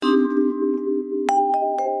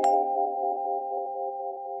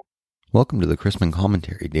Welcome to the Chrisman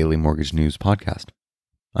Commentary Daily Mortgage News Podcast.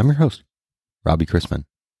 I'm your host, Robbie Chrisman.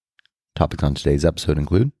 Topics on today's episode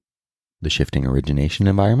include the shifting origination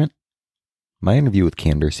environment, my interview with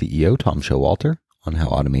Candor CEO Tom Showalter on how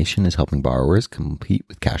automation is helping borrowers compete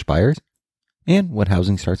with cash buyers, and what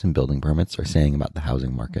housing starts and building permits are saying about the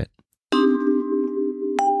housing market.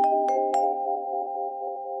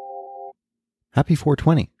 Happy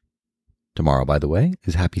 420. Tomorrow, by the way,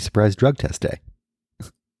 is Happy Surprise Drug Test Day.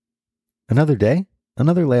 Another day,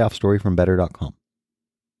 another layoff story from Better.com.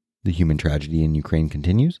 The human tragedy in Ukraine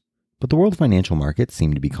continues, but the world financial markets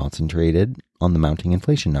seem to be concentrated on the mounting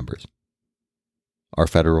inflation numbers. Our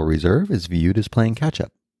Federal Reserve is viewed as playing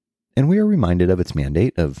catch-up, and we are reminded of its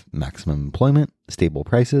mandate of maximum employment, stable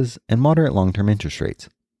prices, and moderate long-term interest rates.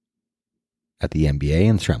 At the MBA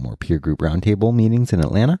and Stratmore Peer Group Roundtable meetings in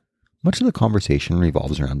Atlanta, much of the conversation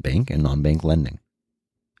revolves around bank and non-bank lending.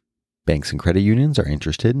 Banks and credit unions are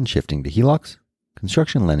interested in shifting to HELOCs,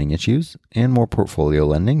 construction lending issues, and more portfolio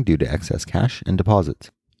lending due to excess cash and deposits,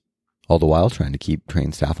 all the while trying to keep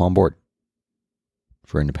trained staff on board.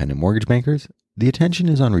 For independent mortgage bankers, the attention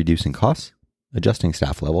is on reducing costs, adjusting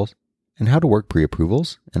staff levels, and how to work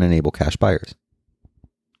pre-approvals and enable cash buyers.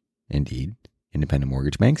 Indeed, independent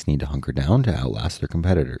mortgage banks need to hunker down to outlast their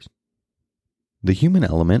competitors. The human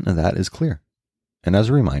element of that is clear. And as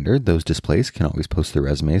a reminder, those displaced can always post their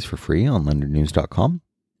resumes for free on lendernews.com,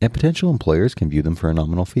 and potential employers can view them for a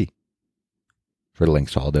nominal fee. For the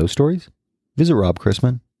links to all those stories, visit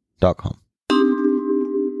robchrisman.com.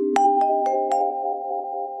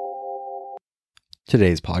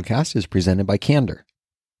 Today's podcast is presented by Candor,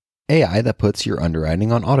 AI that puts your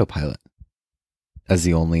underwriting on autopilot. As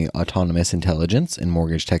the only autonomous intelligence in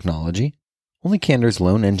mortgage technology, only Candor's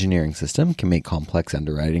loan engineering system can make complex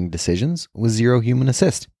underwriting decisions with zero human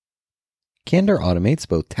assist. Candor automates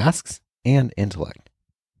both tasks and intellect.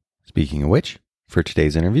 Speaking of which, for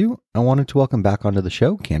today's interview, I wanted to welcome back onto the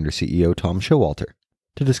show Candor CEO Tom Showalter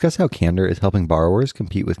to discuss how Candor is helping borrowers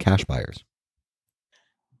compete with cash buyers.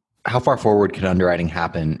 How far forward can underwriting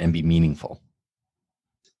happen and be meaningful?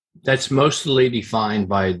 That's mostly defined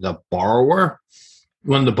by the borrower.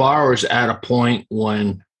 When the borrower's at a point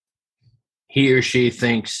when he or she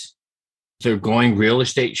thinks they're going real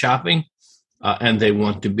estate shopping and they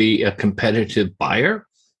want to be a competitive buyer,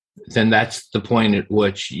 then that's the point at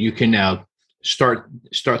which you can now start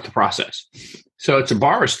the process. So it's a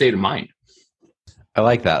borrower state of mind. I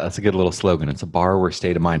like that. That's a good little slogan. It's a borrower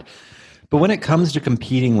state of mind. But when it comes to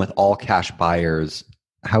competing with all cash buyers,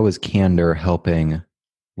 how is Candor helping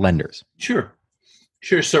lenders? Sure.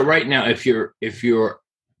 So right now, if you're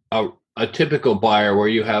a typical buyer where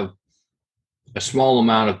you have a small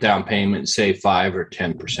amount of down payment, say 5 or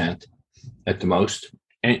 10% at the most,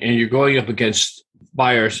 and you're going up against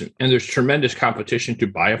buyers, and there's tremendous competition to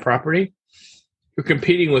buy a property, you're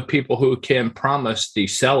competing with people who can promise the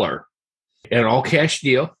seller an all-cash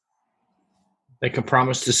deal. They can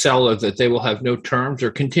promise the seller that they will have no terms or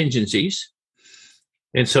contingencies.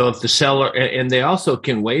 And so if the seller, and they also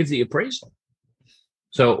can waive the appraisal.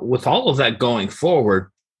 So with all of that going forward,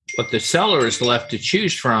 what the seller is left to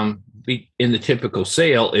choose from in the typical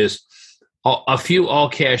sale is a few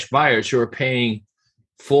all-cash buyers who are paying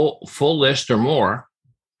full list or more,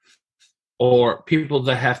 or people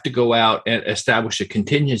that have to go out and establish a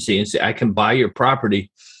contingency and say, I can buy your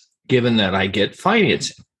property given that I get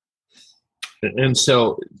financing. And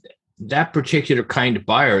so that particular kind of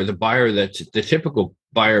buyer, the buyer that's the typical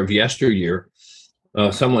buyer of yesteryear,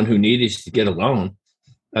 someone who needed to get a loan,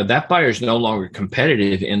 that buyer is no longer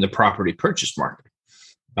competitive in the property purchase market.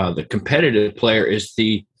 The competitive player is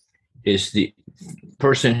the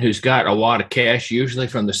person who's got a lot of cash, usually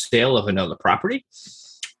from the sale of another property,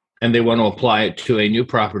 and they want to apply it to a new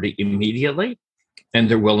property immediately, and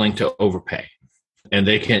they're willing to overpay. And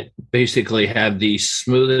they can basically have the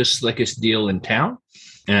smoothest, slickest deal in town,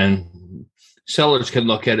 and sellers can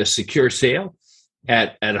look at a secure sale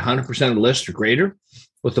at 100% of the list or greater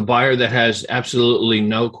with a buyer that has absolutely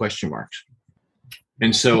no question marks.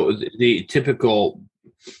 And so the typical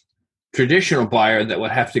traditional buyer that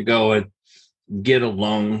would have to go and get a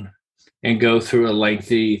loan and go through a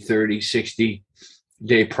lengthy 30,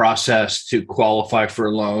 60-day process to qualify for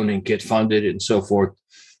a loan and get funded and so forth,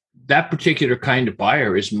 that particular kind of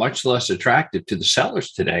buyer is much less attractive to the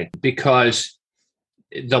sellers today because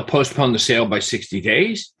they'll postpone the sale by 60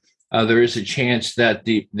 days. There is a chance that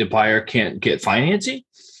the buyer can't get financing.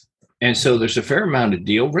 And so there's a fair amount of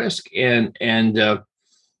deal risk, and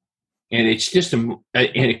it's just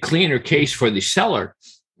a cleaner case for the seller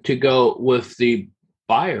to go with the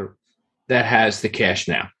buyer that has the cash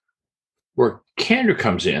now. Where Candor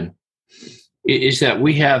comes in is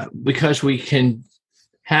that because we can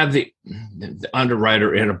have the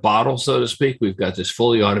underwriter in a bottle, so to speak. We've got this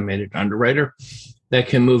fully automated underwriter that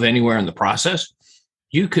can move anywhere in the process.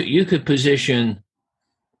 You could position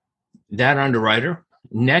that underwriter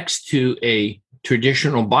next to a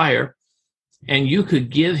traditional buyer, and you could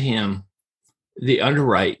give him the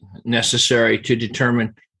underwrite necessary to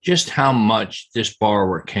determine just how much this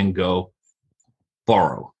borrower can go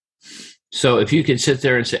borrow. So if you could sit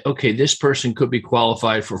there and say, okay, this person could be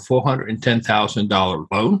qualified for $410,000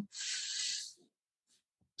 loan.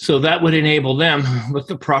 So that would enable them, with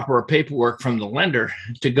the proper paperwork from the lender,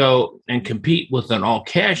 to go and compete with an all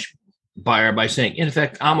cash buyer by saying, in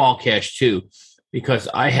effect, I'm all cash too, because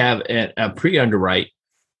I have a pre-underwrite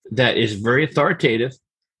that is very authoritative,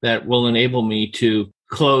 that will enable me to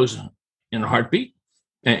close in a heartbeat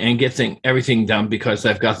and get everything done because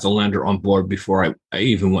I've got the lender on board before I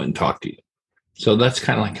even went and talked to you. So that's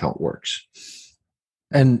kind of like how it works.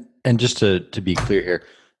 And just to be clear here,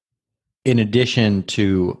 in addition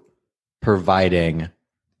to providing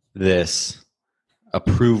this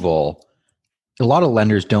approval, a lot of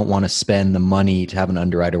lenders don't want to spend the money to have an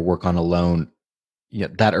underwriter work on a loan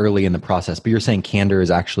that early in the process. But you're saying Candor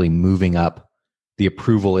is actually moving up the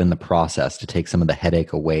approval in the process to take some of the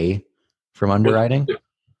headache away from underwriting? Well,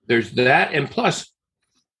 there's that. And plus,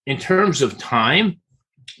 in terms of time,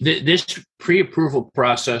 this pre-approval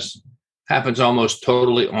process happens almost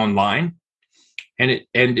totally online. And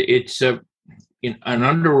it's an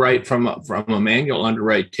underwrite from a manual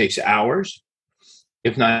underwrite takes hours,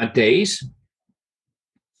 if not days.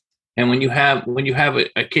 And when you have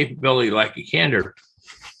a capability like a Candor,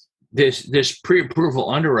 this pre-approval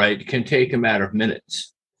underwrite can take a matter of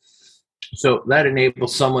minutes. So that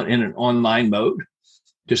enables someone in an online mode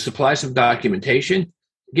to supply some documentation,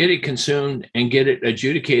 get it consumed, and get it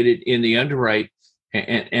adjudicated in the underwrite,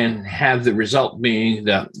 and have the result being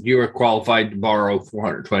that you are qualified to borrow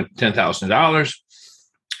 $410,000.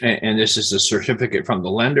 And this is a certificate from the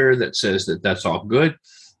lender that says that that's all good.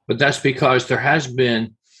 But that's because there has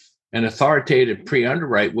been an authoritative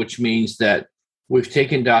pre-underwrite, which means that we've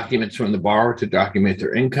taken documents from the borrower to document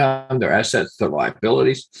their income, their assets, their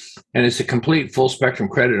liabilities. And it's a complete full spectrum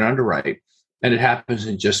credit underwrite. And it happens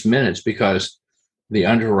in just minutes because the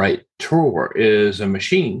underwriter is a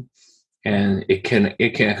machine, and it can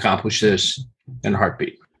accomplish this in a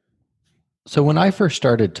heartbeat. So when I first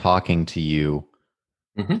started talking to you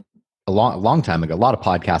a long time ago, a lot of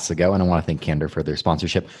podcasts ago, and I want to thank Candor for their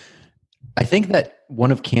sponsorship, I think that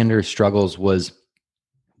one of Candor's struggles was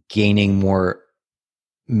gaining more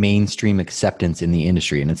mainstream acceptance in the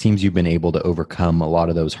industry. And it seems you've been able to overcome a lot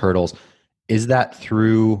of those hurdles. Is that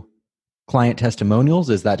through client testimonials?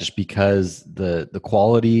 Is that just because the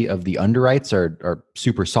quality of the underwrites are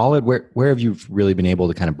super solid? Where have you really been able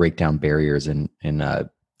to kind of break down barriers in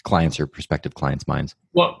clients or prospective clients' minds?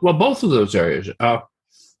 Well, both of those areas.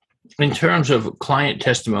 In terms of client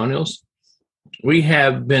testimonials, we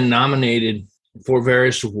have been nominated for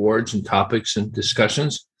various awards and topics and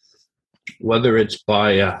discussions, whether it's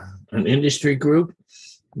by an industry group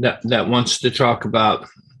that wants to talk about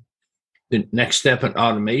the next step in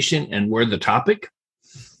automation and we're the topic.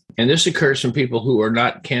 And this occurs from people who are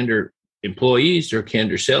not Candor employees or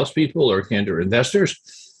Candor salespeople or Candor investors.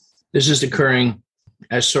 This is occurring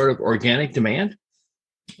as sort of organic demand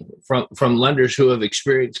from lenders who have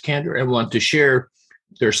experienced Candor and want to share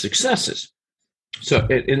their successes. So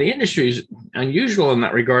in the industry is unusual in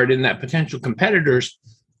that regard, in that potential competitors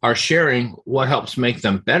are sharing what helps make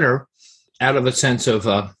them better out of a sense of,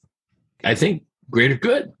 I think, greater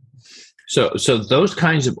good. So those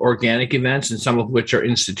kinds of organic events, and some of which are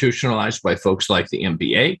institutionalized by folks like the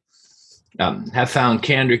MBA, have found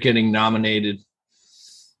Candor getting nominated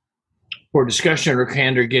for discussion, or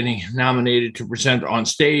Candor getting nominated to present on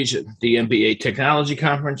stage at the MBA Technology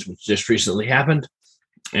Conference, which just recently happened.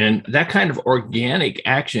 And that kind of organic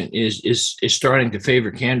action is starting to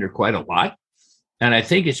favor Candor quite a lot. And I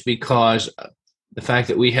think it's because the fact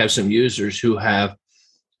that we have some users who have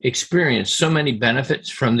experienced so many benefits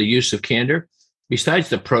from the use of Candor, besides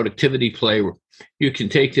the productivity play, where you can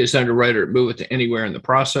take this underwriter and move it to anywhere in the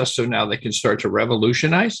process. So now they can start to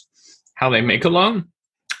revolutionize how they make a loan.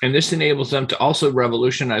 And this enables them to also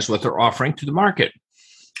revolutionize what they're offering to the market.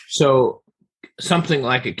 So something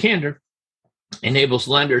like a Candor enables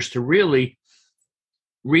lenders to really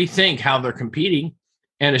rethink how they're competing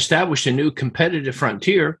and establish a new competitive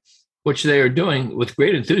frontier, which they are doing with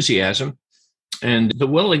great enthusiasm. And the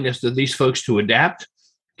willingness of these folks to adapt,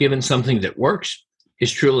 given something that works,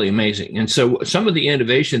 is truly amazing. And so some of the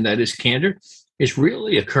innovation that is Candor is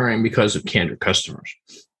really occurring because of Candor customers,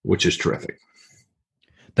 which is terrific.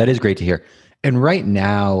 That is great to hear. And right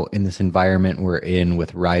now, in this environment we're in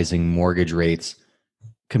with rising mortgage rates,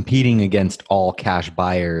 competing against all cash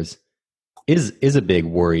buyers is a big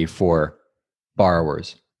worry for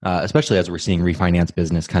borrowers, especially as we're seeing refinance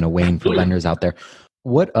business kind of wane for lenders out there.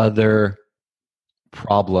 What other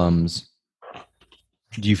problems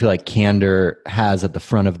do you feel like Candor has at the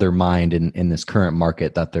front of their mind in this current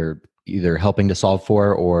market that they're either helping to solve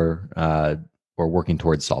for or working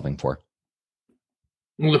towards solving for?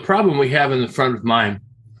 Well, the problem we have in the front of mind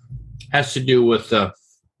has to do with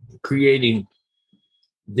creating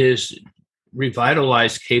this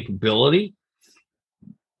revitalized capability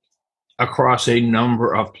across a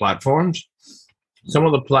number of platforms. Some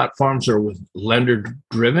of the platforms are with lender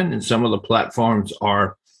driven, and some of the platforms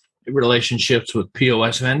are relationships with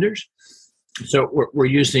POS vendors. So we're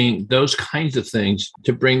using those kinds of things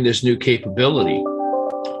to bring this new capability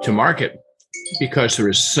to market because there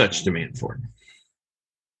is such demand for it.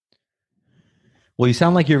 Well, you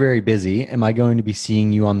sound like you're very busy. Am I going to be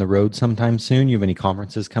seeing you on the road sometime soon? You have any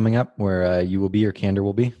conferences coming up where you will be or Candor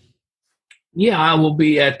will be? Yeah, I will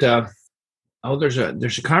be at there's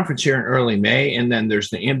a conference here in early May, and then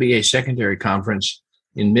there's the MBA secondary conference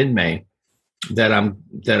in mid-May that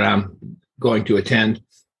I'm going to attend,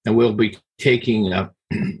 and we'll be taking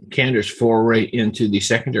Candor's foray into the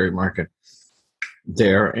secondary market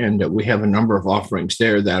there, and we have a number of offerings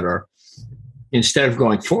there that are, instead of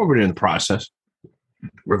going forward in the process,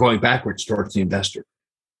 we're going backwards towards the investor.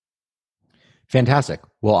 Fantastic.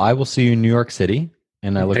 Well, I will see you in New York City,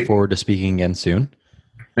 and I look forward to speaking again soon.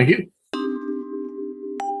 Thank you.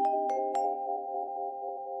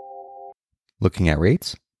 Looking at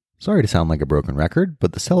rates, sorry to sound like a broken record,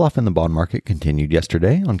 but the sell-off in the bond market continued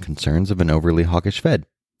yesterday on concerns of an overly hawkish Fed.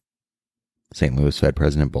 St. Louis Fed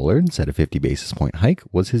President Bullard said a 50 basis point hike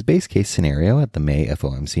was his base case scenario at the May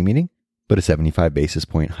FOMC meeting, but a 75 basis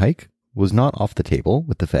point hike was not off the table,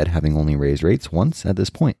 with the Fed having only raised rates once at this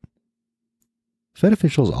point. Fed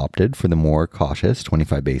officials opted for the more cautious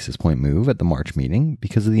 25 basis point move at the March meeting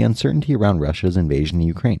because of the uncertainty around Russia's invasion of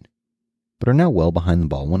Ukraine, but are now well behind the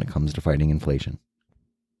ball when it comes to fighting inflation.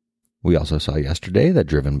 We also saw yesterday that,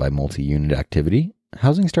 driven by multi-unit activity,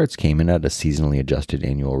 housing starts came in at a seasonally adjusted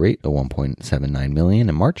annual rate of 1.79 million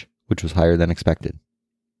in March, which was higher than expected.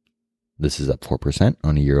 This is up 4%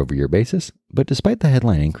 on a year-over-year basis, but despite the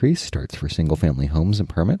headline increase, starts for single-family homes and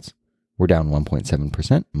permits were down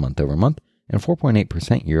 1.7% month-over-month and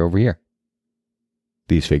 4.8% year-over-year.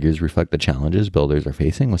 These figures reflect the challenges builders are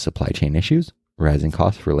facing with supply chain issues, rising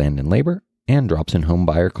costs for land and labor, and drops in home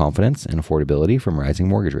buyer confidence and affordability from rising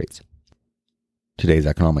mortgage rates. Today's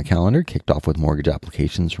economic calendar kicked off with mortgage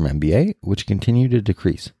applications from MBA, which continue to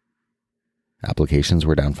decrease. Applications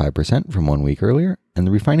were down 5% from 1 week earlier, and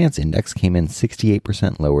the refinance index came in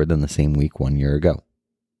 68% lower than the same week 1 year ago.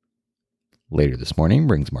 Later this morning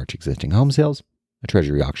brings March existing home sales, a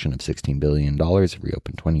Treasury auction of $16 billion of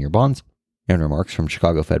reopened 20-year bonds, and remarks from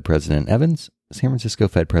Chicago Fed President Evans, San Francisco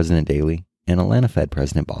Fed President Daly, and Atlanta Fed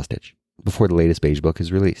President Bostich, before the latest Beige Book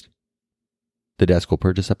is released. The desk will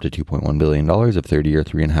purchase up to $2.1 billion of 30-year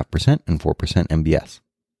 3.5% and 4% MBS.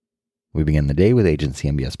 We begin the day with agency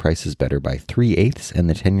MBS prices better by 3/8 and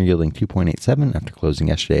the 10-year yielding 2.87 after closing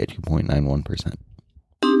yesterday at 2.91%.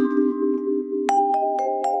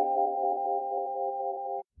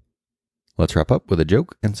 Let's wrap up with a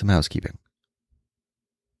joke and some housekeeping.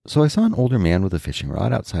 So I saw an older man with a fishing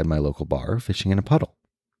rod outside my local bar fishing in a puddle.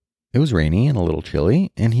 It was rainy and a little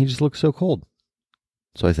chilly, and he just looked so cold.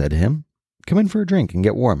 So I said to him, "Come in for a drink and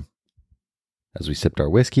get warm." As we sipped our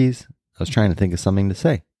whiskeys, I was trying to think of something to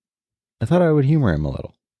say. I thought I would humor him a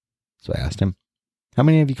little. So I asked him, "How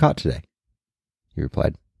many have you caught today?" He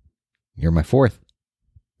replied, "You're my fourth."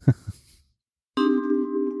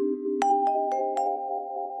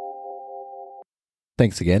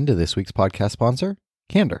 Thanks again to this week's podcast sponsor,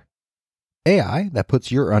 Candor, AI that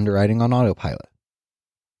puts your underwriting on autopilot.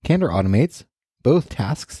 Candor automates both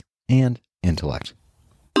tasks and intellect.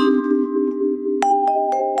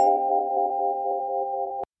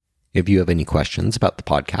 If you have any questions about the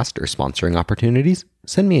podcast or sponsoring opportunities,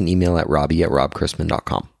 send me an email at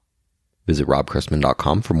robbie@robchrisman.com. Visit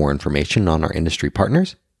robchrisman.com for more information on our industry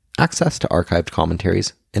partners, access to archived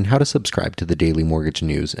commentaries, and how to subscribe to the daily mortgage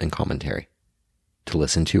news and commentary. To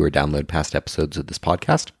listen to or download past episodes of this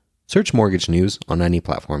podcast, search Mortgage News on any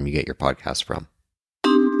platform you get your podcasts from.